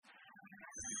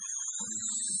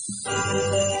That was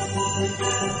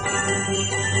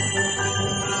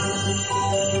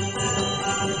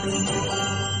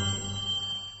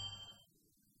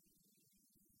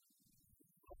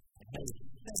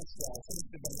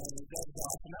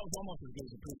almost as good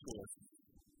as a preschool.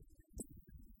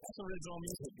 That's original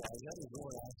music, guys. That is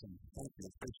really awesome. Thank you.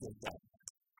 Appreciate that.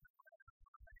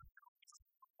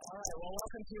 All right. Well,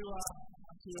 welcome to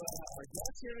our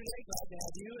guests here today. Glad to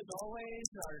have you, as always.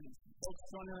 Our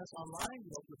folks joining us online. We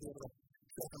hope you'll be able to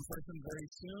go in person very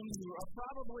soon. You are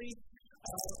probably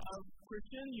a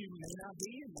Christian. You may not be.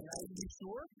 You may not even be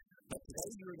sure. But today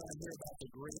you're going to hear about the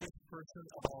greatest person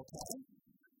of all time.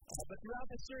 But throughout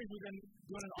this series, we've been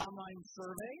doing an online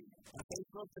survey on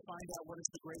Facebook to find out what is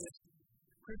the greatest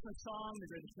Christmas song, the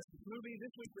greatest Christmas movie.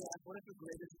 This week we asked, what is the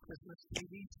greatest Christmas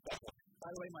TV special? By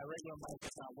the way, my regular mic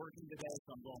is not working today,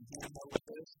 so I'm going handheld with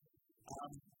this.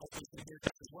 Hopefully you can hear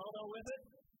this as well, though, with it.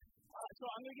 So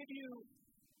I'm going to give you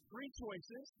three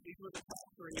choices. These were the top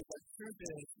three, but the truth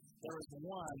is there was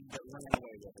one that ran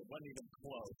away with it. It wasn't even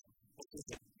close. We'll see if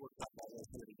it works out that way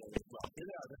here today as well. Here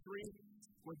they are. The three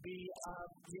would be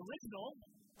the original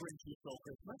Grinch Who Stole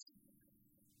Christmas,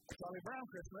 Charlie Brown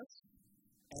Christmas,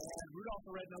 and Rudolph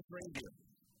the Red-Nosed Reindeer.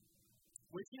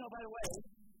 Which, by the way,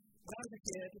 when I was a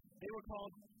kid, they were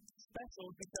called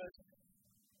specials because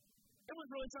it was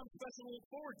really something special to look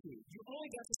forward to. You only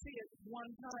got to see it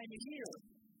one time a year.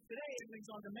 Today,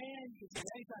 everything's on demand. You can see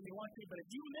it anytime you want to, but if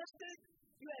you missed it,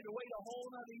 you had to wait a whole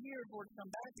other year for it to come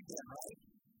back again, right?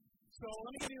 So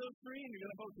let me give you those three, and you're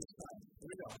going to vote this time. Here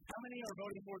we go. How many are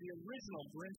voting for the original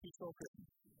Grinch Who Stole Christmas?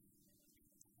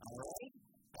 All right.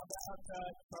 How about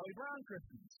Charlie Brown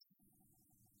Christmas?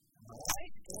 All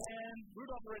right. And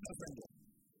Rudolph the Red-Nosed Reindeer.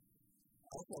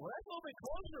 Okay, well, that's a little bit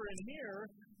closer in here,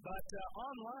 but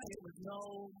online it was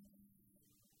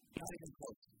not even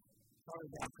close.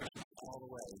 Charlie Brown Christmas all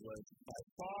the way was by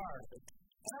far.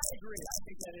 And I agree. I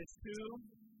think that is too,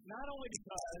 not only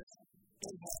because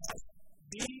it has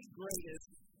the greatest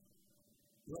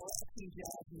relaxing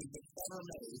jazz music ever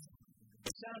made.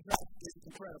 The soundtrack is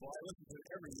incredible. I listen to it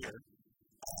every year.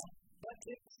 But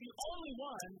it's the only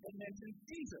one that mentions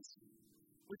Jesus,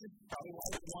 which is probably why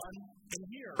it won in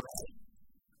here, right?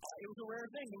 It was a rare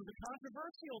thing. It was a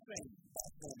controversial thing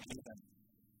back then, even,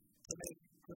 to make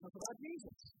Christmas about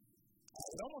Jesus.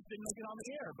 It almost didn't make it on the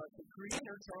air, but the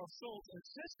creator, Charles Schultz,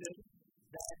 insisted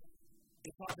that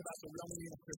they talk about the real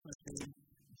meaning of Christmas being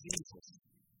Jesus.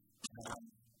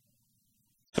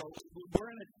 So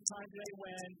we're in a time today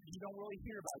when you don't really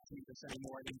hear about Jesus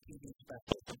anymore in TV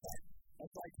specials. In fact,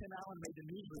 that's why Tim Allen made the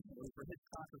news recently for his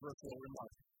controversial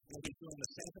remarks. He's doing the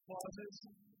Santa Clauses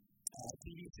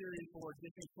TV series for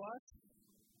Disney Plus.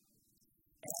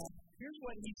 And here's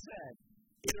what he said.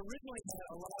 It originally had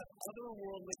a lot of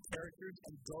otherworldly characters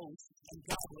and ghosts and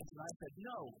goblins, and I said,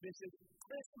 no, this is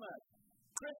Christmas.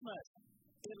 Christmas.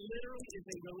 It literally is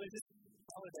a religious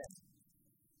holiday.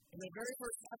 In the very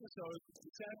first episode,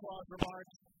 Santa Claus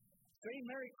remarks, saying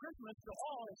Merry Christmas to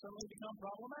all has suddenly become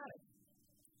problematic.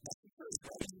 That's the truth,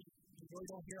 right? You really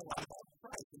don't hear a lot about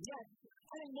Christ. And yet,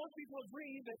 I think most people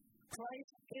agree that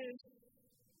Christ is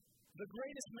the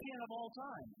greatest man of all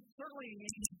time. Certainly,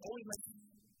 he's always been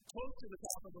close to the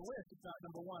top of the list, if not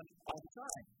number one, all the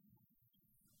time.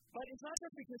 But it's not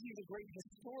just because he's a great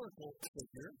historical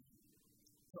figure.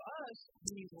 For us,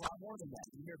 he means a lot more than that.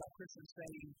 You hear about Christians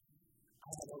saying,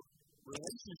 I have a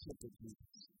relationship with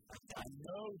Jesus. I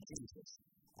know Jesus.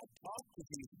 I talk to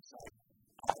Jesus.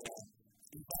 I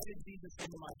invited Jesus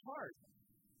into my heart.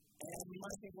 And you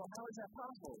might think, well, how is that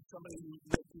possible? Somebody who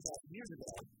lived 2,000 years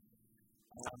ago,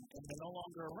 and they're no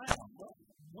longer around. Well,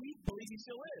 we believe he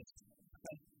still is.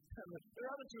 There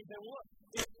are others who say, well, look,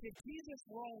 if Jesus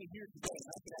were only here today, and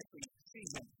I could actually see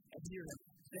him and hear him,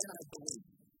 then I believe.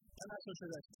 I'm not so sure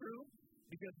that's true,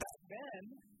 because back then,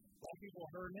 a lot of people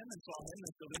heard him and saw him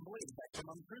and still didn't believe. In fact, some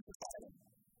of them crucified him.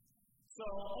 So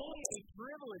only a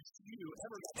privileged few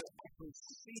ever got to actually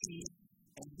see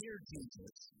and hear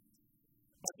Jesus.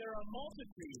 But there are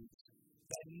multitudes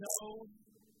that know,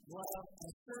 love,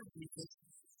 and serve Jesus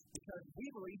because we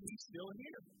believe he's still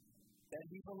here, that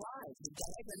he's alive, he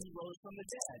died, and he rose from the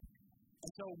dead.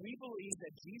 And so we believe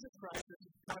that Jesus Christ, this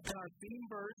has kind of been our theme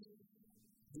verse,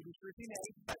 Hebrews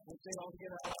 13:8, but we'll say it all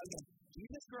together out again.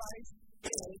 Jesus Christ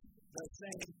is the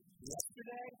same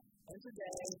yesterday and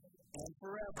today and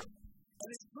forever. And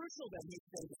it's crucial that he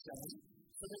stay the same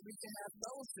so that we can have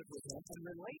fellowship with him and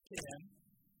relate to him.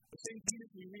 The same Jesus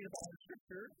we read about in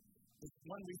Scripture, the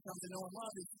one we come to know and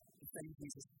love, is the same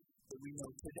Jesus that we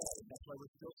know today. That's why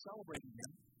we're still celebrating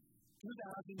him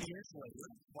 2,000 years later.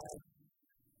 While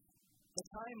the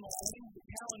timeline, the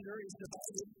calendar is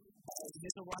divided by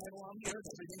his arrival on the earth.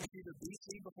 Everything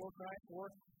BC before Christ, or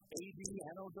AD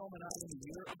Anno Domini in the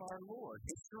year of our Lord.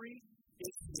 History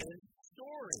is his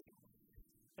story.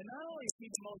 And not only is he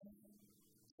the most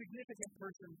significant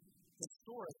person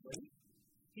historically,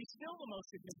 he's still the most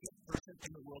significant person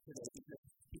in the world today because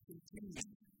he continues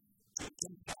to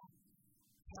impact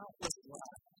countless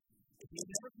lives. If he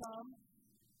had never come,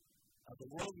 the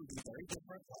world would be very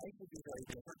different, life would be very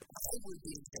different, I would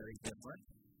be very different.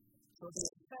 So the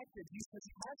effect that Jesus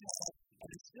has had and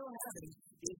is still having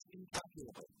is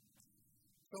incalculable.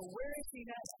 So where is he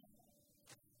now?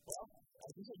 Well,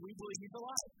 as we said, we believe he's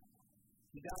alive.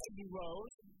 He died, he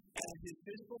rose, and his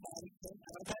physical body came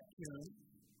out of that tomb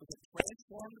with a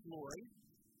transformed glory.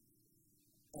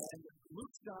 And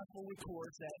Luke's gospel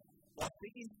records that while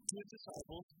speaking to his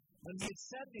disciples, when he had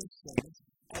said these things,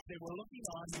 as they were looking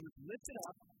on, he was lifted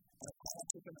up, and a cloud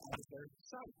took him out of their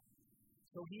sight.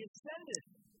 So he ascended,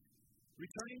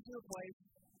 returning to the place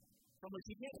from which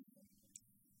he came.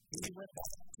 And he went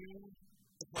back to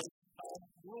the place of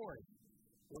glory,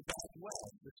 where God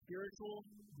dwells, the spiritual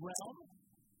realm,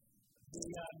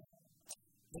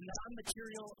 the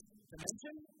non-material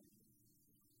dimension,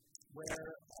 where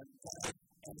God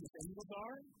and his angels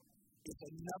are. It's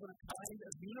another kind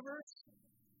of universe.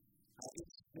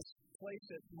 It's this place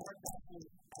that Mark actually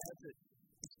has it.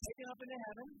 It's taken up into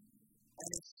heaven, and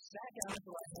it's sat down at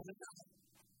the right hand of God.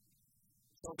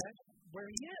 So that's where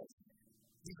he is.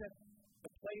 He's at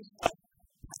the place of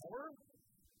power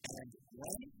and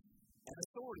rank and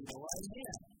authority, the right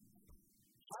hand.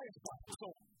 Highest power. So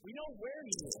we know where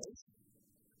he is,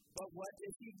 but what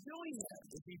is he doing there?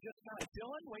 Is he just kind of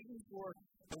chilling, waiting for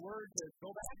the word to go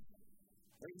back?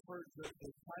 Waiting for the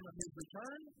time of his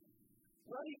return?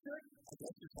 Well, he could, I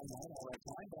guess, just hang on all that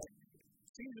time, but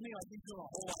it seems to me like he's doing a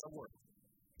whole lot of work.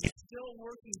 He's still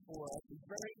working for us. He's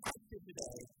very active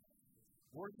today,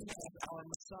 working as our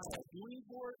Messiah, doing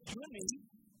for you and me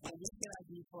what we cannot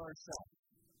do for ourselves.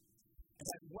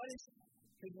 And what is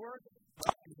his work?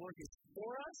 Well, his work is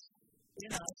for us,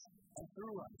 in us, and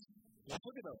through us. Let's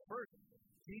look at those. First,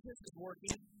 Jesus is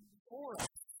working for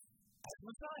us as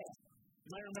Messiah. You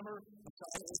might remember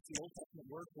Messiah is the Old Testament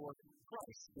word for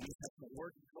Christ, the New Testament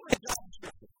word for a job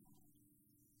description.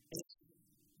 It's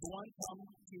the one come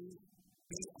to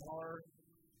be our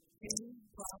king,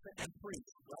 prophet, and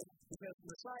priest, right? Because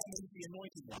Messiah means the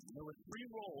anointed one. There were three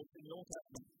roles in the Old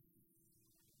Testament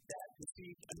that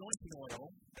received anointing oil.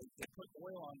 They put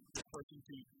oil on the person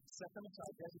to set them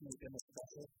aside, designate them as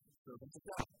special servants of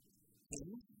God. King,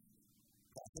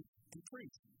 prophet, and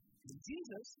priest. And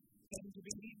Jesus came to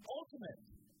be the ultimate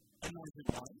anointed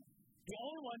one, the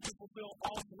only one to fulfill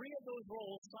all three of those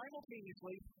roles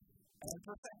simultaneously and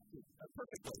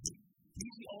perfectly.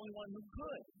 He's the only one who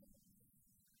could.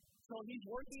 So he's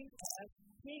working as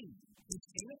king. He's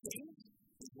king of kings.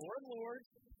 He's Lord of lords.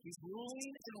 He's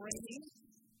ruling and reigning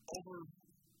over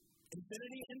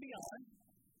infinity and beyond.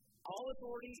 All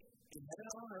authority in heaven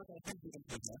and on earth has been given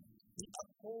to him. He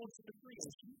upholds the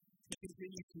creation. He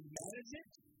continues to manage it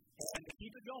and to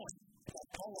keep it going. And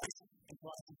that's all right in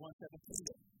Colossians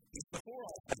 1:17. He's before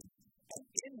all things. And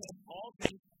in him all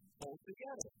things hold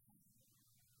together.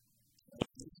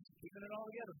 He's keeping it all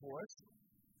together for us.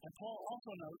 And Paul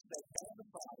also notes that God the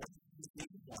Father, who is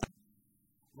the Son,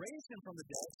 raised him from the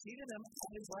dead, seated him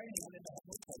at his right hand in the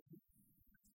heavenly places,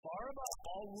 far above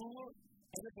all ruler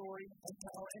and authority and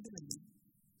power and dominion,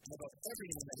 and above every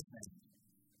name that is named,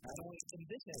 not only in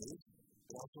this age,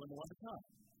 but also in the one to come.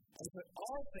 And he put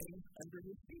all things under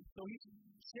his feet. So he's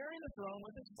sharing the throne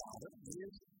with his Father. He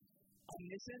is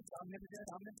omniscient, omnipotent,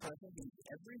 omnipresent. He's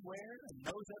everywhere and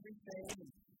knows everything and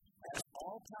has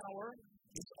all power.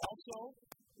 He's also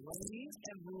reigning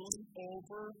and ruling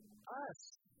over us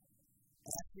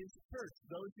as his church,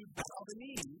 those who bow the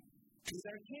knee to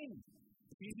their king.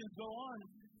 Ephesians go on,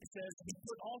 it says, he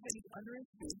put all things under his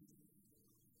feet,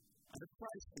 under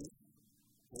Christ's feet,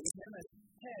 gave him as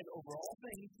head over all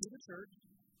things to the church,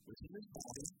 which is his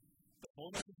body, the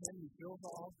fullness of him who fills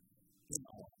all in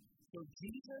all. So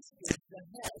Jesus is the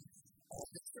head of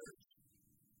the church,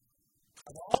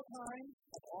 of all time,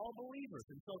 of all believers.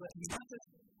 And so that he's not just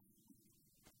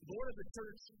Lord of the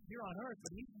church here on earth,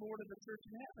 but he's Lord of the church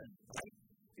in heaven, right?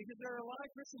 Because there are a lot of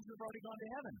Christians who have already gone to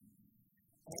heaven.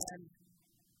 And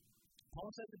Paul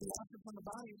said to be absent from the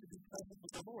body is to be present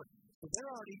with the Lord. So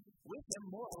they're already with him,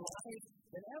 more alive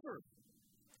than ever.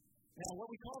 Now, what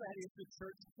we call that is the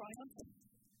church triumphant.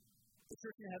 The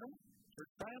church in heaven,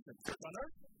 church triumphant. Church on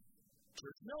earth,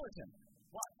 church militant.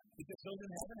 Why? Because those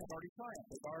in heaven have already triumphed.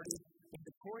 They've already been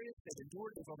victorious, they've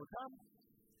endured, they've overcome.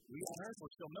 We on earth,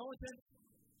 we're still militant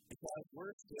because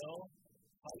we're still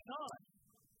fighting on.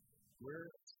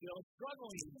 We're still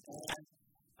struggling and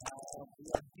We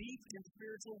are deep in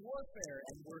spiritual warfare,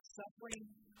 and we're suffering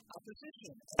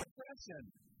opposition and oppression.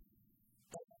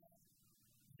 But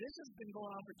this has been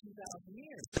going on for 2,000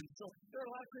 years. And so there are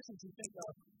a lot of Christians who think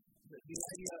of the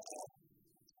idea of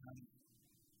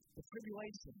the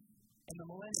tribulation and the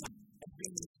millennium as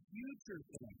being this future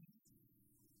thing.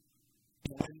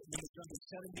 When it's done with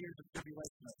 7 years of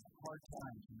tribulation, of hard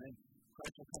times, and then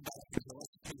Christ will come back and he'll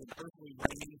execute an earthly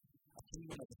reign, a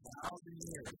kingdom of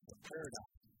 1,000 years of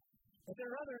paradise. But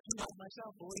there are others who, like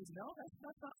myself, believe, no, that's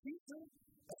not future.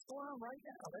 That's going on right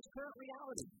now. That's current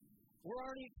reality. We're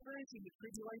already experiencing the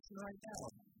tribulation right now.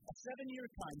 A 7-year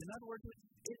time. In other words,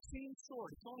 it seems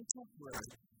short. It's only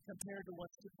temporary compared to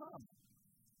what's to come.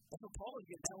 That's what Paul is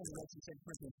getting at when he writes in 2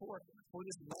 Corinthians 4. For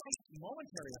this light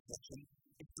momentary affliction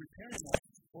is preparing us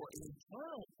for an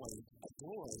eternal place of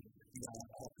glory beyond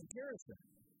all comparison.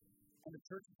 And the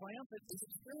church triumphant is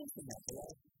experiencing that.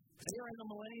 They are in the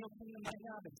millennial kingdom right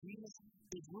now, but Jesus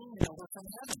is ruling over from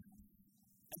heaven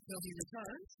until he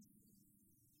returns.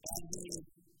 And he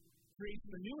creates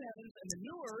the new heavens and the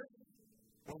new earth,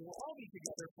 where we'll all be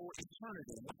together for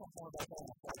eternity. And we'll talk more about that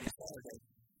on Friday, Saturday,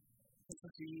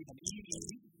 Christmas Eve, and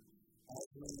Eve, as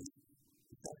we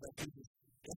talked about Jesus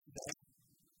yesterday.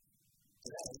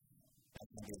 Today, I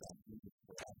can do that Jesus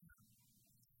forever.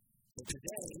 So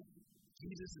today,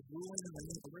 Jesus is ruling and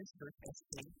reigning over his church as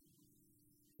king.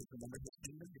 Because remember, his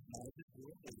kingdom is not of this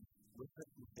world. It is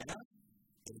within us.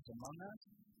 It is among us.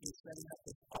 He is setting up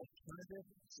this alternative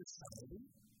society.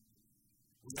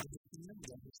 We are his kingdom. We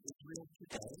are his Israel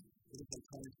today. It is a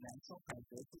transnational,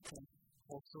 transracial,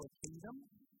 cultural kingdom.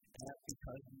 And that's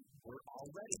because we're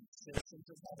already citizens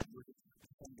of heaven. We're just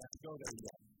haven't got to go there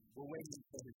yet. We're waiting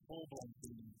for his full-blown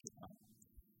kingdom to come.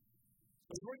 So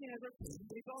he's working as our king,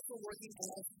 but he's also working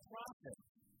as prophet.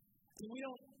 And we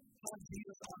don't have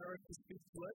Jesus on earth to speak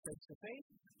to us face to face,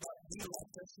 but he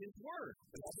left us his word.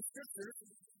 We have the scriptures,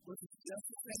 which is just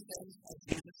the same thing as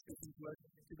Jesus speaking to us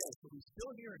today. So we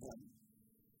still hear him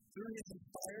through his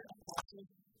inspired apostles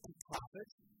and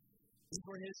prophets. These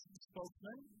were his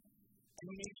spokesmen, and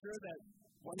we made sure that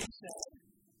what he said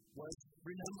was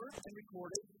remembered and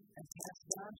recorded and passed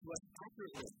down to us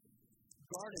accurately,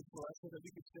 guarded for us so that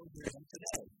we could still hear him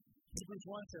today. Hebrews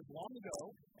 1 says, long ago,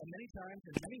 and many times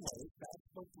in many ways, God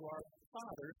spoke to our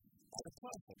fathers by the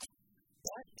prophets.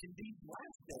 But in these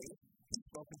last days, he's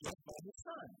spoken to us by his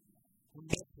Son, whom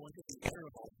he appointed the heir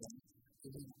of all things, to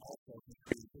whom also he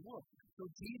created the world. So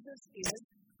Jesus is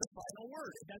the final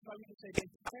word. And that's why we can say the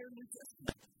entire New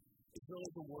Testament is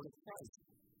really the word of Christ.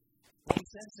 What he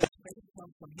says is faith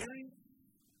comes from hearing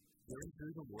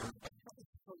through the word of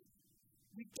Christ. So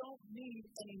we don't need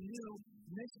any new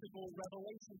mystical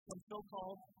revelations from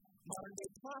so-called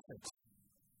modern-day prophets.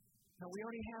 Now, we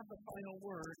already have the final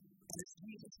word, and it's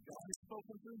Jesus. God has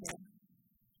spoken through him,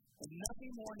 and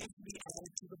nothing more needs to be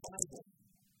added to the Bible.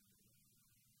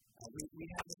 We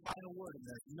have the final word, and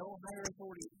there's no higher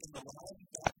authority in the lives of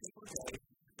God's people today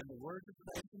than the words of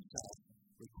Christ himself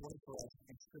recorded for us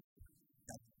in Scripture.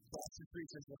 Now, Colossians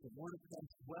 3 says, let the word of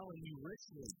Christ dwell in you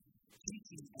richly,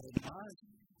 teaching and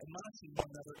admonishing one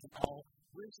another in all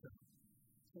wisdom.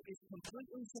 So it's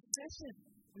completely sufficient.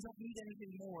 We don't need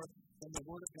anything more than the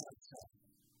word of God itself.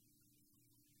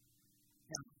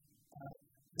 Now,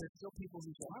 there's still people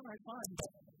who say, all right, fine,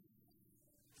 but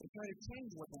they try to change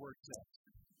what the word says.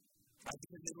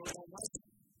 Because they really don't like it.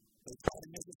 They try to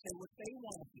make it say what they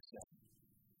want it to say,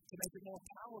 to make it more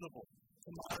palatable to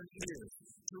modern ears,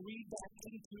 to read back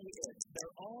into it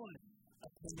their own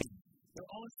opinions, their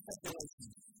own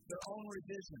speculations, their own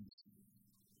revisions.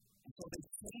 And so they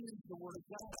change the Word of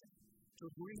God to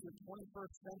agree with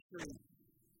 21st century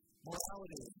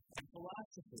morality and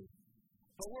philosophy.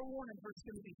 But we're warned in 1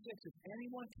 Timothy 6, if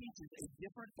anyone teaches a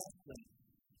different doctrine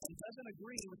and doesn't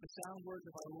agree with the sound words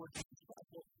of our Lord Jesus Christ,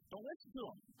 well, don't listen to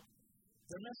them.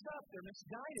 They're messed up. They're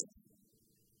misguided.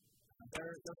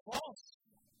 They're false.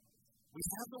 We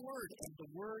have the Word, and the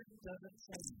Word doesn't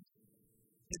change.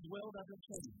 His will doesn't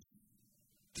change.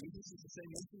 Jesus is the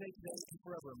same yesterday, today, and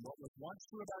forever. And what was once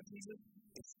true about Jesus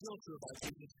is still true about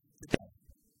Jesus today.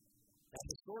 That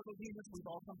historical Jesus we've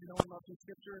all come to know and love through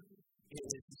Scripture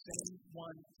is the same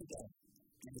one today.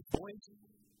 And his voice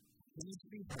continues to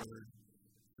be heard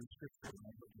through Scripture,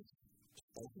 whether it's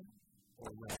spoken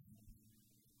or read.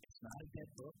 It's not a dead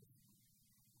book.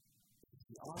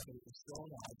 The author is still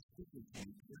alive, speaking to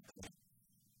you directly.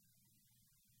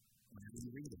 Whenever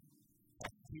you read it.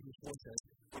 Hebrews 4 says,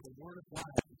 for the word of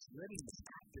God is living, is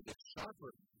active, it's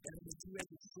sharper than any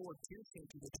two-edged sword, piercing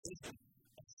to the division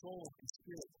of soul and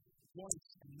spirit, joints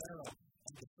and marrow,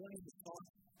 and discerning the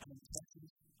thoughts and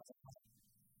intentions of the heart.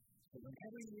 So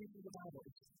whenever you read through the Bible,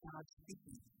 it's God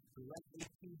speaking directly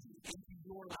to you, into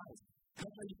your life.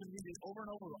 That's why you can read it over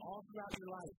and over all throughout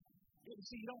your life.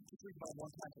 See, you don't just read the Bible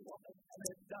one time and say, well, and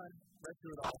it's done, read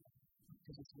through it all.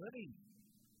 Because it's living.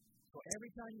 So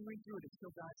every time you read through it, it's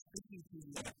still God speaking to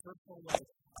you in a personal way,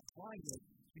 applying it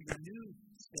to your new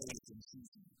stage and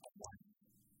season of life.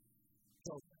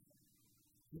 So,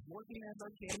 He's working as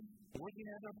our king, working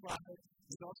as our prophet.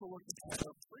 He's also working as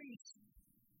our priest.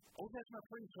 Old Testament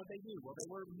priests, what they do? Well, they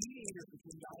were mediators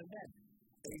between God and men.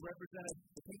 They represented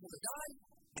the people to God.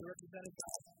 They represented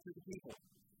God to the people.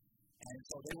 And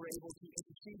so they were able to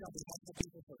intercede on behalf of the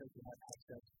people so they could have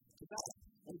access to God.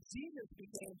 And Jesus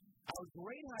became our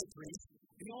great high priest,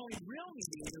 the only real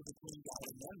mediator between God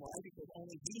and man. Why? Because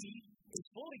only He is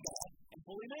fully God and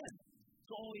fully man.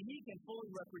 So only He can fully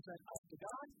represent us to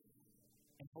God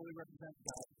and fully represent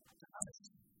God to us.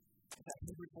 In fact,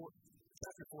 Hebrews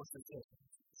chapter 4 says this.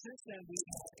 Since then we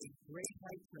have a great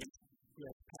high priest who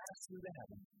has passed through the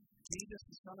heavens, Jesus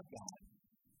the Son of God.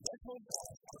 Let's hold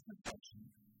fast our confession.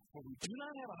 For we do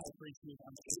not have a high priest who is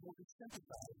unable to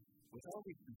sympathize with our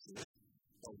weaknesses,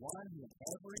 but one who in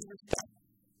every respect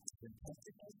has been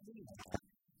tempted as we are,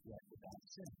 yet without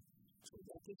sin. So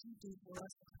what does He do for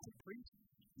us, the high priest?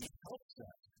 He helps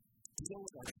us deal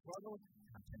with our struggles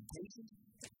and temptations.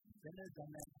 Then there's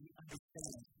done that, He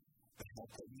understands the help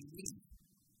that we need.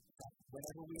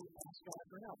 Whenever we ask God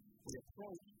for help, we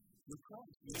approach with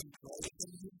Christ. We pray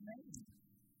in His name.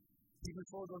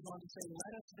 Hebrews 4 goes on to say,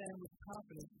 let us then with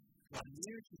confidence draw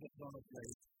near to the throne of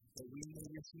grace, that we may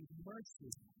receive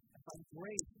mercy and find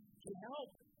grace to help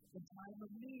in time of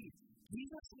need.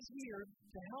 Jesus is here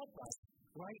to help us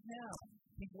right now.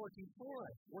 He's working for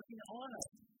us, working on us.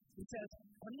 He says,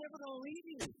 I'm never going to leave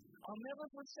you. I'll never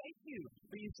forsake you.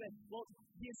 But you say, well,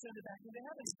 He ascended back into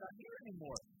heaven. He's not here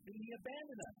anymore. Did He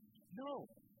abandon us? No,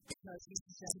 because He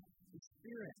sent His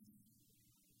Spirit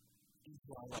into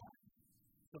our lives.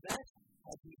 So that's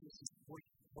how Jesus is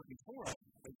working for us,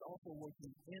 but He's also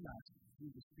working in us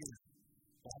through the Spirit.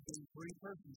 God being three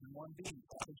persons in one being,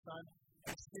 Father, Son,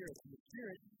 and Spirit. And the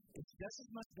Spirit is just as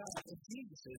much God as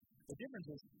Jesus is. The difference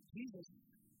is Jesus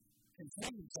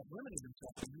contained Himself, limited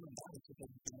Himself in human body so that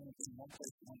He can only be in one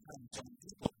place at one time with so many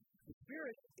people. The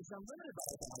Spirit is unlimited by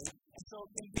the body, and so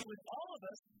it can be with all of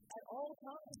us at all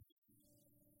times.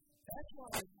 That's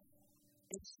why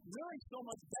it's really so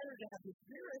much better to have the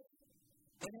Spirit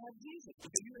than to have Jesus,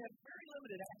 because you have very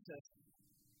limited access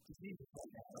to Jesus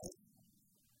right now, right?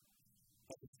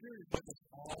 But the Spirit is with us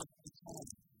all the time.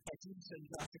 Like Jesus said in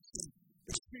John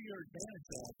 16, it's to your advantage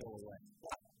that I go away.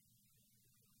 Why?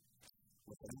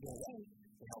 If I go away,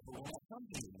 the helper will not come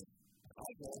to you. If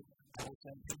I go, I will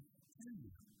send Him to you.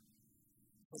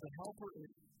 So the helper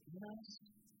is in us,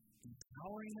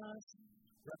 empowering us,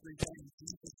 representing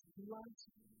Jesus to us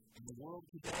in the world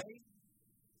today.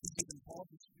 He's given Paul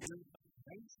the Spirit of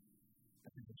grace. I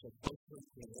think it's so closely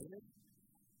related.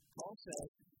 Paul says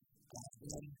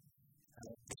in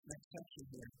this next section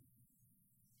here,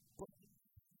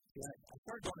 I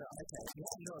started going to iPad. You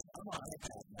all know I'm on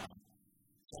iPad now.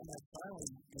 So I'm like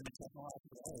finally in the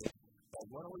technological age. But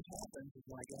what always happens is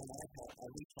when I get on the iPad, I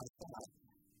reach my spot,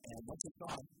 and once it's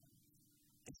gone,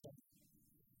 it's done.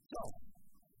 So,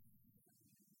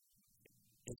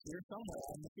 it's here somewhere,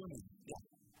 I'm assuming. Yeah.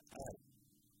 All right.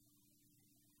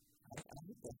 I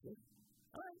think that's it.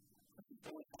 All right. Let's just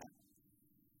go with that.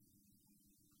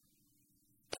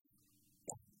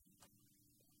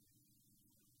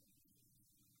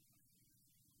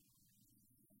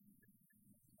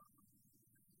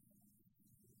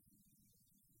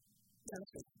 Yeah,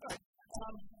 that's good.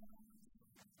 All right.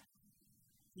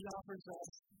 He offers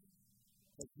us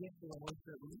the gift of the Holy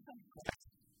Spirit. When you come to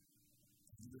Christ,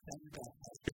 you repent your God,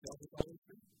 ask yourself with the Holy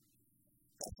Spirit.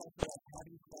 That's also about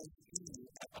having Christ in you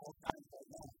at all times right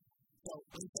now. So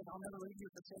when He said, I'll never leave you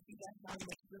or forsake you, that's how He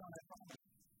makes good on that promise.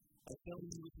 By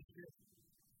filling you with the Spirit.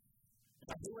 In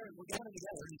fact, we're gathered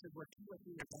together, and He says, we're two or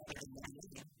three are gathered in one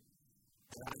meeting.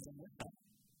 But I am with them.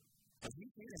 So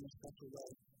He's here in a special way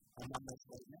among us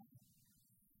right now.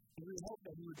 And we hope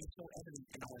that He would be so evident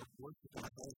in our worship and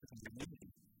our fellowship and community.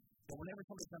 But whenever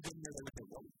somebody comes in here, they would say,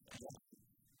 whoa,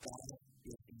 God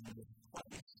is in this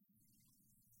place.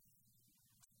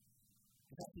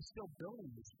 In fact, He's still building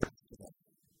this church today.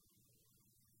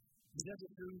 He does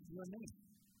it through you and me.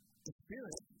 The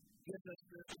Spirit gives us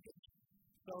spiritual gifts.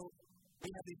 So we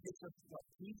have these gifts of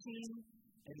teaching,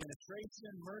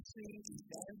 administration, mercy,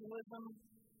 evangelism,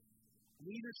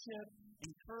 leadership,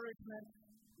 encouragement,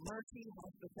 mercy,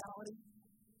 hospitality,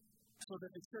 so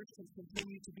that the church can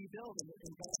continue to be built.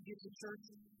 And God gives the church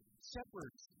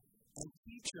shepherds and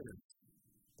teachers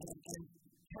and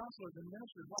counselors and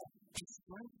ministers, what? To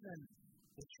strengthen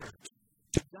the church,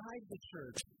 to guide the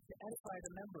church, to edify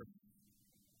the members.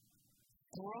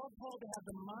 And we're all called to have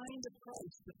the mind of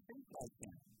Christ, to think like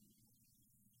Him.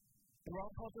 And we're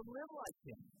all called to live like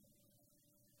Him,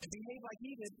 and behave like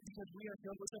He did, because we are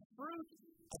filled with the fruit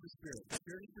of the Spirit. The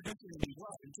Spirit is producing in you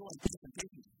love, and joy, peace, and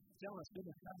patience, gentleness,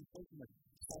 goodness, kindness, faithfulness,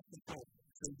 self-control,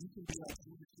 so you can be like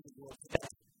Jesus to the world today.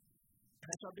 And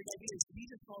that's our big idea, is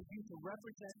Jesus calls you to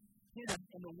represent Him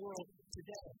in the world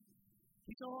today.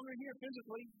 He's no longer here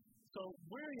physically, so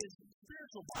we're His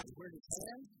spiritual body. We're His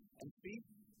hands and feet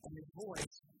and His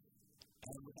voice.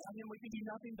 And without Him, we can do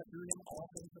nothing, but through Him, all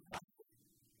things are possible.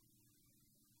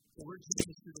 So we're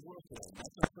Jesus to the world today.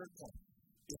 That's our third point.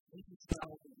 If Jesus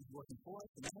is working for us,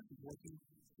 and now He's working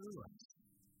through us.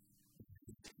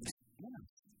 Yes.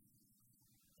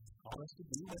 He called us to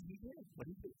do what He did. What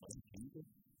He did. What He came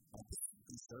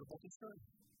to serve what He served.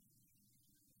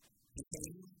 He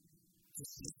came to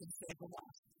seek and save the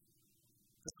lost,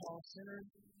 to call sinners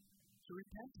to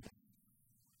repentance.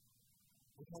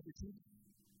 We called to teach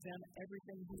them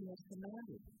everything He has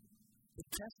commanded, to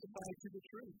testify to the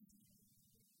truth.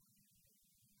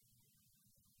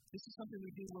 This is something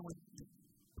we do when we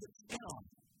put skin on.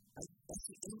 That's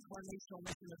the incarnational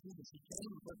mission of Jesus. He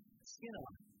came and put skin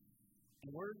on. And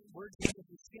we're taking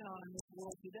the skin on in this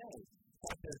world today.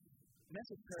 Like the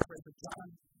message paraphrase of John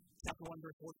chapter 1,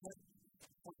 verse 14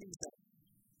 says,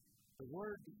 the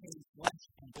Word became flesh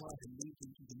and blood and moved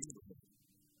into the neighborhood.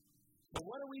 So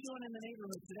what are we doing in the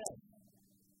neighborhood today?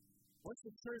 What's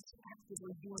the church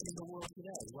actively doing in the world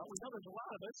today? Well, we know there's a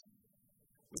lot of us.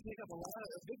 We take up a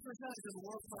big percentage of the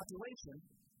world's population,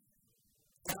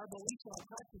 and our beliefs and our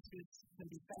practices can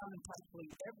be found in practically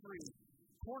every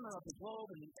corner of the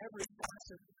globe and in every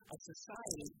facet of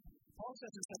society. Paul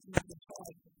says in 2 Corinthians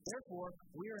 5, therefore,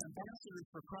 we are ambassadors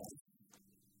for Christ.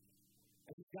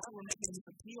 As if God were making His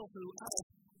appeal through us,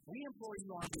 we implore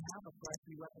you on behalf of Christ to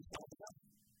be reconciled to God.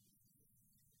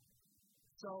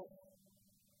 So,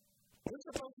 we're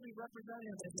supposed to be representing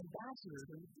Him as ambassadors,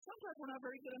 and sometimes we're not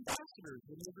very good ambassadors,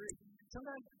 would you agree?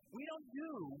 Sometimes we don't do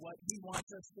what He wants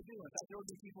us to do. In fact, there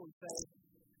will be people who say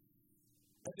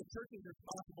that the church is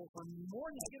responsible for more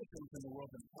negative things in the world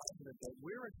than positive, that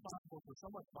we're responsible for so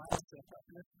much violence and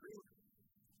oppression. That's true.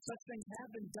 Such things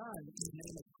have been done in the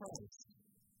name of Christ.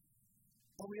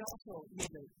 But we also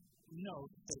need to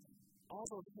note that all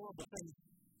those horrible things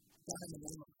done in the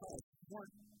name of Christ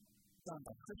weren't done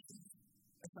by Christians.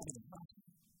 That's not even possible.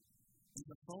 These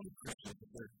are phony Christians that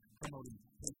they're promoting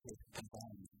hatred and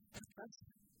violence. That's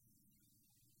it.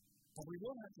 But we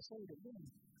will have to say that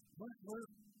we're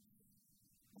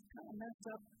kind of messed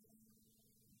up,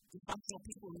 dysfunctional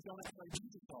people who don't act like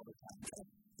Jesus all the time.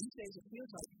 These days it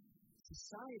feels like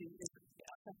society is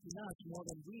affecting us more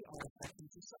than we are affecting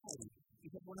society,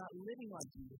 because we're not living like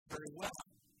Jesus very well.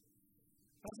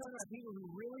 I'm talking about people who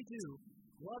really do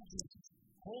love Jesus,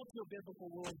 hold to a biblical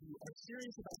worldview, are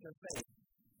serious about their faith.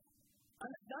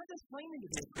 Not just claiming to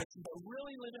be a Christian, but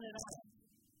really living it out.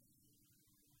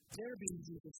 They're being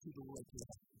Jesus to the world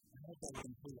today. I hope that will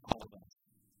include all of us.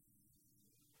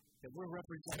 That we're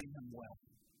representing Him well.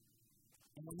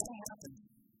 And when that happens,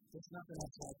 there's nothing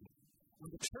else like it. When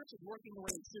the church is working the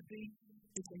way it should be,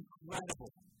 it's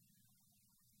incredible.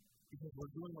 Because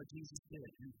we're doing what Jesus did.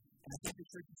 And I think the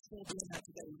church is still doing that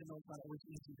today, even though it's not always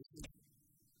easy to see.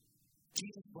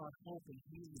 Jesus brought hope and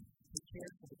healing. He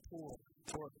cared for the poor,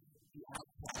 for the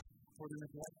outcast, for the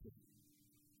neglected.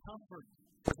 Comfort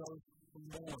for those who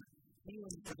mourn.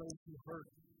 Healing for those who hurt.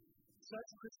 Such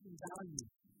Christian values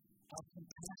of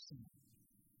compassion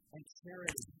and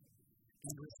charity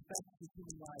and respect for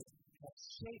human life have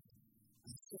shaped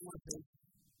our civilization.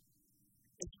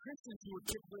 It's Christians who are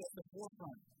typically at the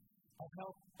forefront of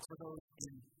help for those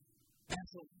in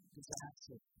natural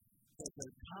disaster, the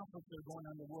conflicts that are going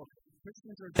on in the world.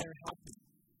 Christians are there helping,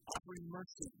 offering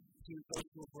mercy to those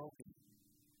who are broken.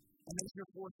 And these are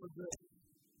force for good,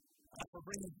 for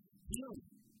bringing healing.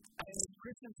 And it's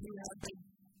Christians who have been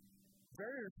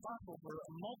very responsible for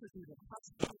a multitude of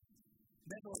hospitals,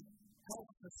 mental health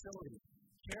facilities,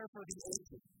 care for the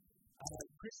aged.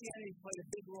 Christianity played a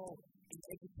big role in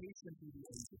education through the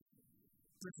ages,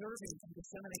 preserving and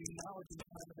disseminating knowledge in the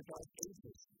time of the Dark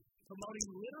Ages, promoting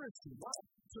literacy,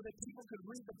 so that people could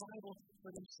read the Bible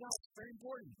for themselves. Very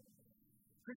important.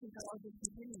 Christian colleges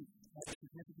continue to have a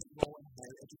significant role in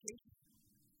higher education.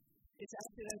 It's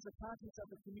acted as the conscience of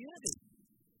the community,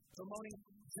 promoting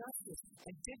justice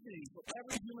and dignity for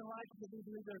every human life, because we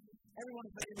believe that everyone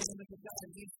is made in the image of God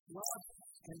and needs love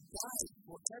and dies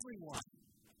for everyone.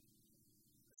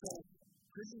 So,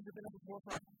 Christians have been at the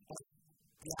forefront of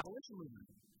the abolition movement,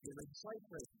 the slave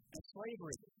trade and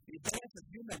slavery, the advance of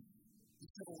human and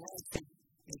civil rights,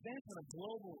 the advancement of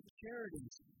global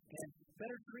charities and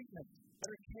better treatment,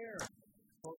 better care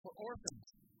for orphans,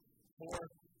 for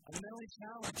the mentally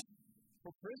challenged,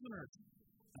 for prisoners,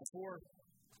 for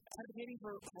advocating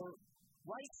for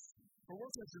rights for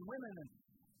workers and women,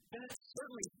 and it's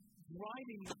certainly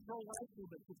driving the pro-life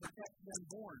movement to protect the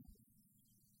unborn.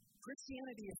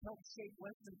 Christianity has helped shape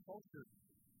Western culture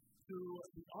through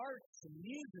the arts and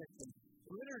music and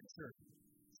literature.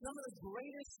 Some of the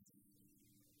greatest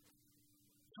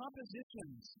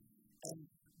compositions and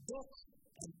books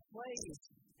and plays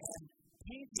and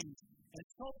paintings and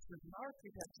sculptures and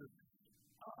architecture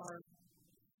are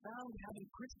found having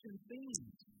Christian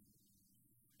themes.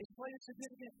 It's played a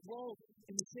significant role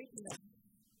in the shaping of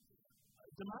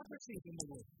democracies in the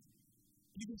world.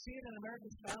 You can see it in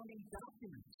America's founding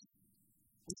documents,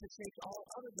 which have shaped all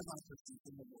other democracies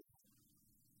in the world.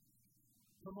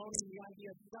 Promoting the idea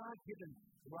of God-given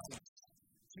rights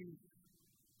to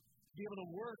be able to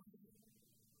work,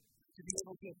 to be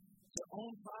able to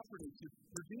own property, to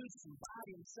produce and buy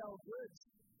and sell goods.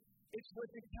 It's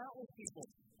lifted countless people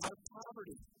out of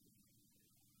poverty.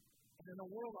 And in a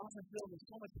world often filled with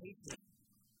so much hatred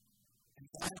and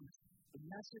violence, the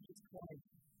message of Christ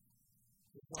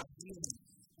has brought healing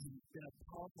and been a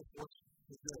powerful force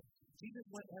for good. Jesus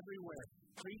went everywhere,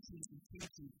 preaching and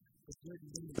teaching the good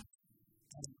news.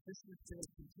 And Christians today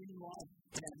continue on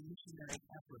in that missionary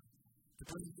effort to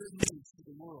bring good news to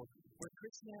the world. Where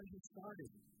Christianity started,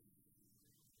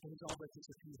 it has all but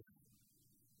disappeared.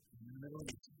 In the Middle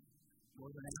East,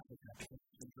 Northern Africa,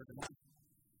 it's been driven out.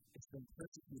 It's been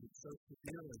persecuted so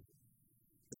severely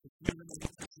that the few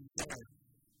remaining Christians there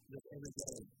live every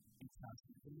day in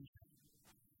constant danger.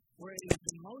 Where it has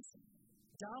been most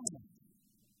dominant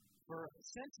for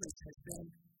centuries has been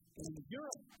in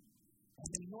Europe and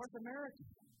in North America.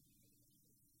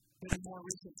 But in more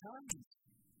recent times,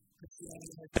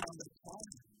 Christianity has found its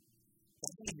fire,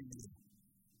 dying in Europe,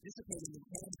 dissipating in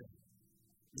Canada,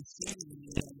 receding in the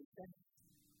United States.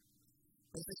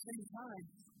 But at the same time,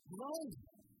 growing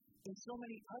in so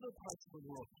many other parts of the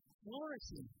world,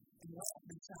 flourishing in Latin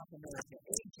and South America,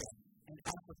 Asia, and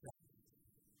Africa,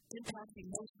 impacting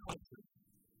most cultures.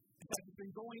 In fact, it's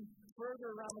been going further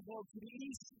around the globe to the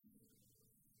east,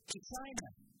 to China,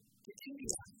 to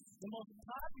India, the most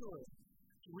popular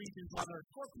regions on earth,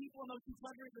 for people in those two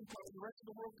countries and for the rest of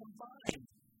the world combined.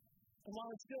 And while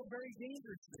it's still very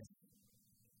dangerous there,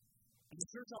 and the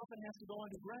church often has to go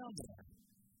underground there,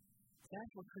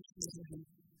 that's where Christianity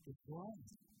is growing.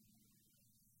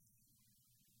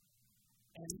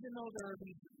 And even though there are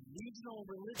these regional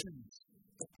religions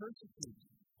that persecute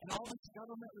and all these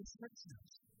government restrictions,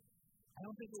 I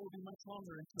don't think it will be much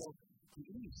longer until the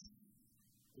East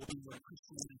will be where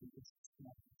Christianity is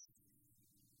established.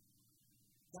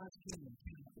 God's kingdom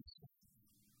cannot be stopped.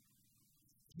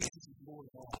 Jesus is Lord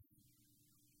of all.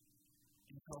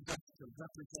 And He calls us to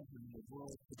represent Him in the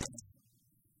world today.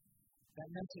 That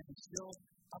message is still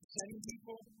upsetting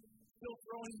people, still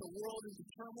throwing the world into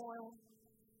turmoil,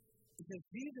 because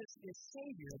Jesus is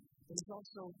Savior, but He's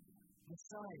also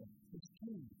Messiah, His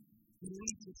King. He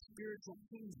leads His spiritual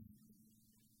kingdom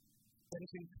that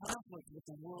is in conflict with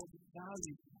the world's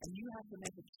values, and you have to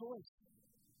make a choice.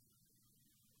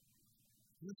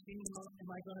 Whose kingdom am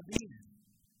I going to be in?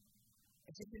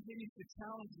 As He continues to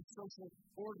challenge the social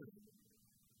order,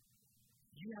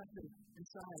 you have to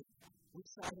decide, which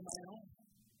side am I on?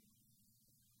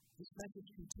 This message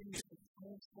continues to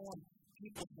transform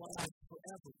people's lives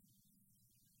forever.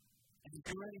 And if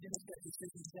you're ready to make that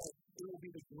decision today, it will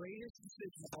be the greatest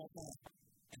decision of all time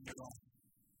in your life.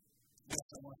 Yes,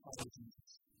 I want to follow Jesus.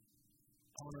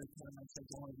 I want to return myself.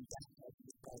 I want to be baptized in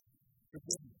His blood.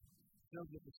 Forgive me. Filled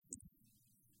with His Spirit.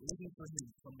 Living for Him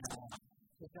from now on.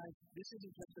 So guys, this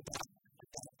isn't just about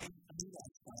adopting a new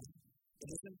lifestyle. It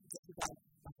isn't just about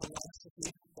a philosophy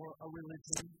or a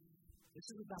religion. This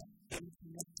is about being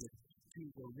connected to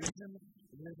the risen,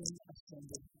 living,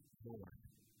 ascended Lord.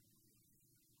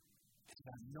 It's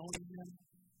about knowing Him,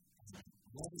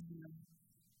 loving Him,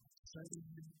 serving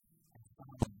Him, and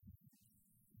following Him.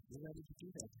 If you're ready to do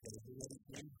that today, if you're ready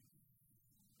to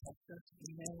text us,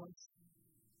 email us,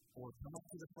 or come up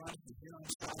to the front, if you're on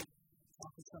site,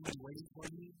 talk to somebody waiting for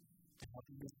you to help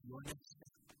you make your next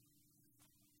step.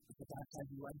 If the baptize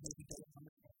you right here today, come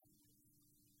to God.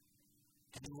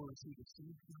 And you will receive the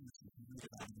same promises you read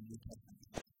about in the New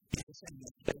Testament. It's the same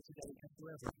yesterday, today, and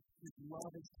forever. His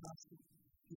love is constant.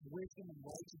 His wisdom and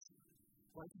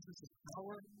righteousness and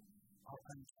power are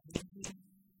unchanging.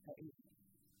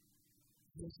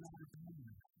 He is not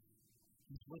abandoned.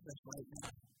 He's with us right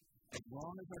now. As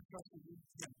long as our trust is in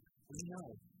Him, we know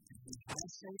that He has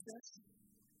saved us,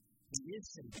 He is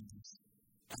saving us,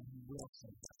 and He will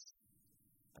save us.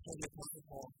 I told the Apostle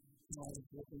Paul, in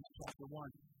Philippians chapter 1,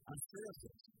 I'm sure of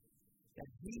this, that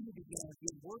He who began a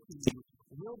good work in you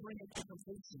will bring it to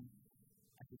completion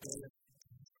at the day of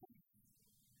Jesus Christ.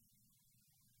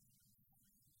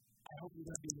 I hope you're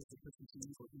going to be with the Christmas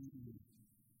Eve or evening,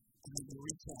 and you can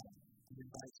reach out and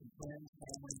invite some friends,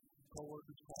 family,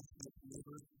 co-workers, classmates,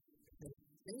 neighbors, because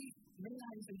they may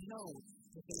not even know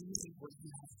that they need what you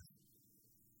have.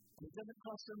 And it doesn't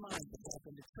cross their mind to walk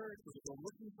into church or to go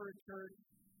looking for a church.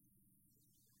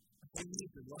 But they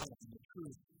need the love and the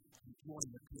truth and joy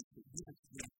and the peace that you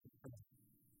experience with them.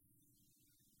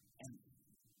 And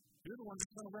you're the one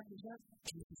that's going to represent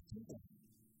Jesus to them,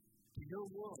 to your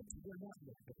world, to your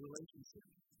network of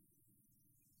relationships.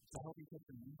 So I hope you take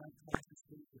some invite calls this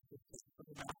week. Just put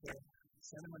them out there.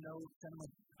 Send them a note, send them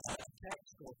a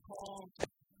text or a call.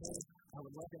 Hey, I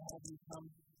would love to have you come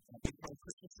and be part of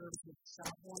Christmas service at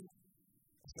South One.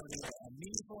 It's going to be a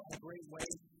meaningful and a great way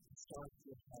to start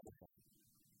your Sabbath.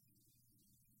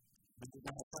 If you're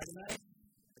going to have Friday night,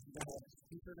 if you're going to have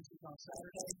two services on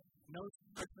Saturday, no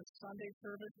Christmas Sunday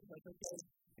service, that's okay.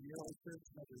 In your old church,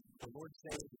 the Lord's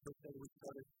Day, the first day we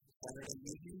started Saturday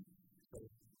evening. So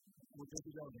we're good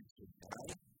to go next week, all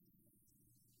right?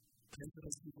 Pray for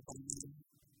those people by meeting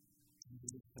and be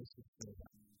a place to stay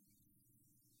them.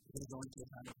 We're going to go into a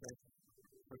time of prayer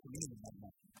for communion that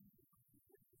night.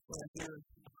 So if you're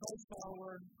a Christ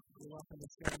follower, you're welcome to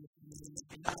share in the communion. If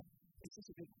you're not, it's just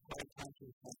a good quiet time to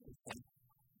reflect and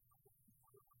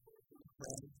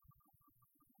pray.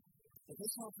 But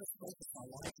this helps us focus on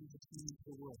why Jesus came into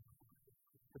the world.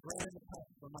 The bread and the cup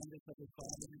remind us of His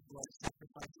body and blood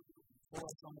sacrificed for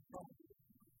us on the cross.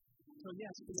 So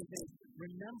yes, it is a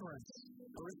remembrance,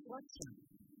 a reflection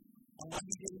on what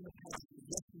He did in the past,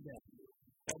 yesterday,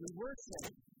 that we were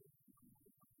saved.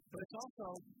 But it's also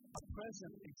a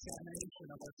present examination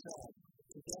of ourselves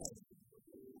today.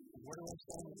 Where do I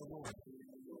stand with the Lord?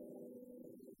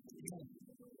 Again,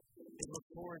 they look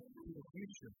forward to the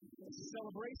future. It's a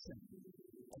celebration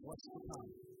of what's to come.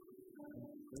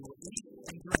 We will eat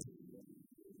and drink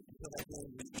until that day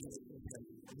we eat and drink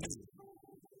new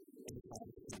in the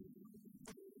Father's kingdom.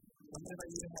 So I'm going to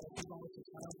invite you to have a few moments of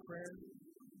silent prayer.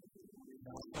 And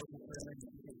I'll close the prayer and you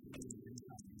can take the meeting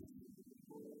anytime.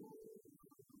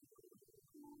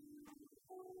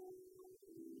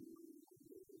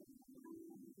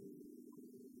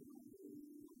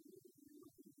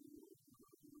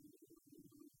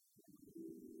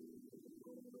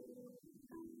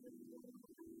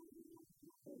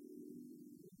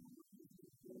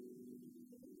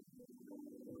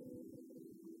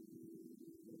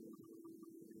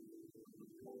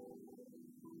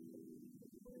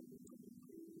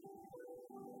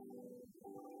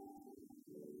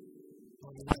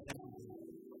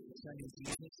 Concerning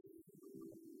Jesus,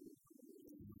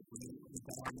 we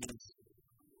bow our knees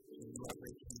in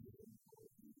reverence,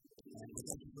 and we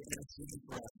thank you for interceding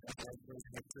for us as our great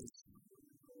high priest.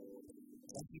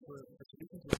 Thank you for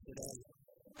speaking to us today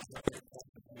about the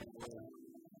effect of your word.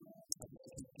 Help us to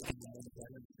keep getting to know you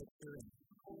better in Scripture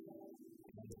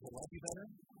and to love you better,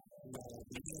 to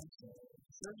obedience, and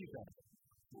to serve you better,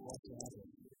 to bless others.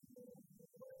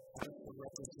 Help us to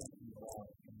represent you well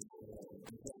in this world and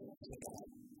to God.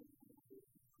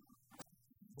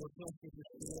 We're filled with your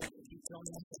Spirit. Keep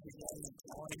filling us every day,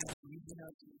 empowering us, using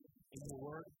us in your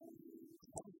work.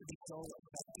 Help us to be so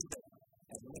effective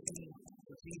at living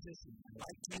for Jesus and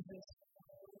like Jesus,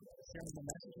 sharing the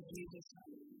message of Jesus,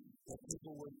 that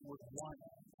people would want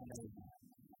to know you.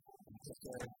 And just